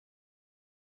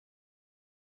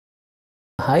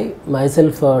Hi,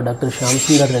 myself Dr. Shyam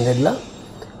Sunder Rendedla,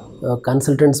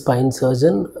 consultant spine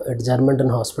surgeon at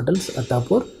Germanten Hospitals,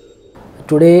 Attapur.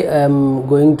 Today I am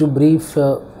going to brief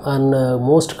on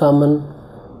most common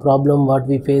problem what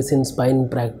we face in spine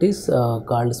practice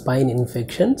called spine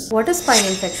infections. What is spine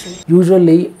infection?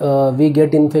 Usually we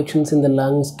get infections in the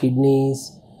lungs,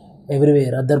 kidneys,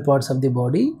 everywhere, other parts of the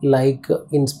body, like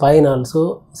in spine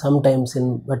also, sometimes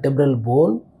in vertebral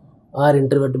bone or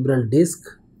intervertebral disc,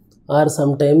 or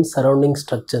sometimes surrounding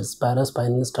structures,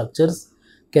 paraspinal structures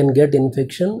can get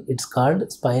infection. It's called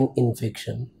spine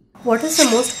infection. What is the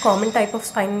most common type of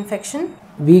spine infection?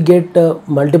 We get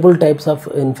multiple types of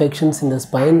infections in the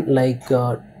spine, like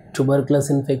tuberculous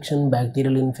infection,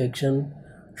 bacterial infection,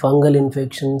 fungal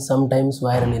infection, sometimes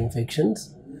viral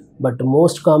infections. But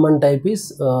most common type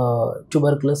is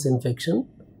tuberculous infection.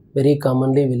 Very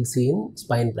commonly we'll see in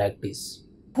spine practice.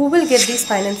 Who will get these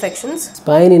spine infections?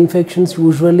 Spine infections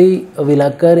usually will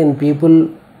occur in people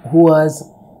who has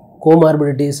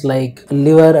comorbidities like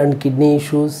liver and kidney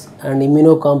issues and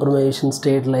immunocompromised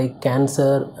state like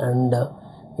cancer and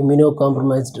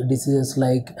immunocompromised diseases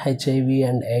like HIV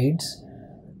and AIDS,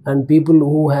 and people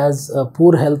who has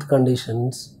poor health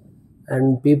conditions,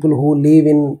 and people who live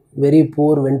in very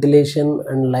poor ventilation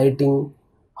and lighting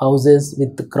houses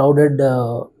with crowded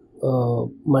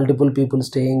multiple people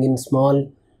staying in small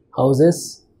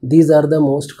houses. These are the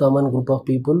most common group of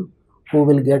people who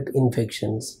will get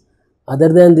infections. Other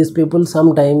than these people,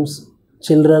 sometimes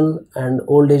children and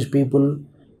old age people,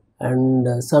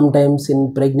 and sometimes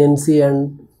in pregnancy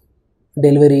and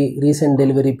delivery, recent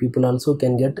delivery people also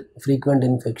can get frequent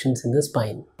infections in the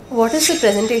spine. What is the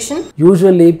presentation?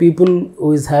 Usually people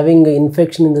who is having an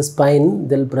infection in the spine,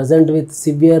 they'll present with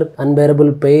severe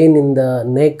unbearable pain in the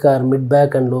neck or mid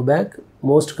back and low back.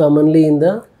 Most commonly in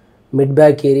the mid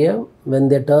back area. When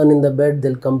they turn in the bed,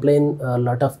 they'll complain a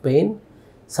lot of pain.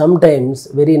 Sometimes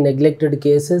very neglected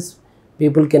cases,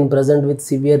 people can present with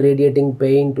severe radiating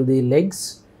pain to the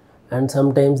legs, and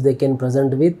sometimes they can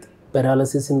present with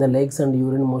paralysis in the legs and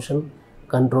urine motion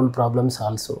control problems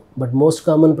also. But most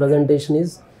common presentation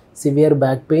is severe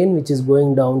back pain which is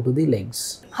going down to the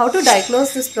legs. How to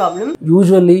diagnose this problem?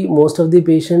 Usually most of the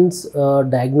patients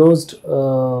diagnosed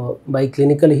by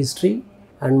clinical history,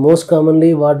 and most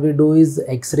commonly what we do is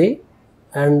X-ray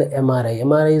and MRI.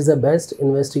 MRI is the best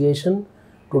investigation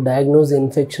to diagnose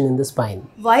infection in the spine.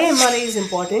 Why MRI is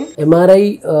important?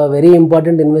 MRI very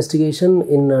important investigation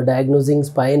in diagnosing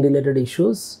spine related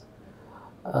issues.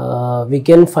 We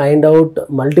can find out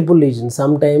multiple lesions.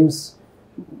 Sometimes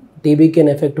TB can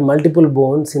affect multiple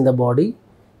bones in the body,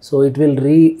 so it will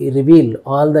reveal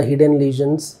all the hidden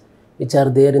lesions which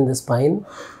are there in the spine,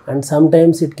 and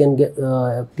sometimes it can get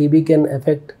TB can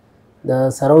affect the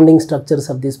surrounding structures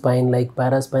of the spine like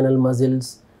paraspinal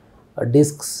muscles,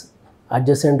 discs,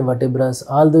 adjacent vertebrae.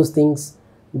 All those things,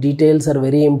 details are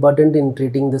very important in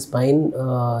treating the spine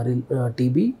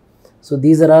TB. So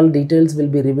these are all details will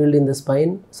be revealed in the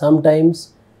spine.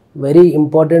 Sometimes very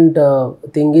important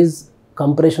thing is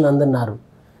compression on the nerve.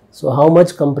 So how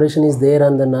much compression is there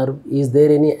on the nerve? Is there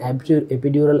any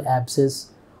epidural abscess?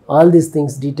 All these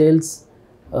things, details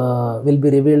will be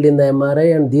revealed in the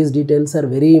MRI, and these details are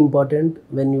very important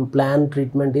when you plan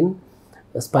treatment in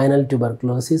spinal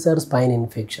tuberculosis or spine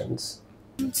infections.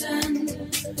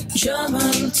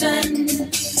 Germanten.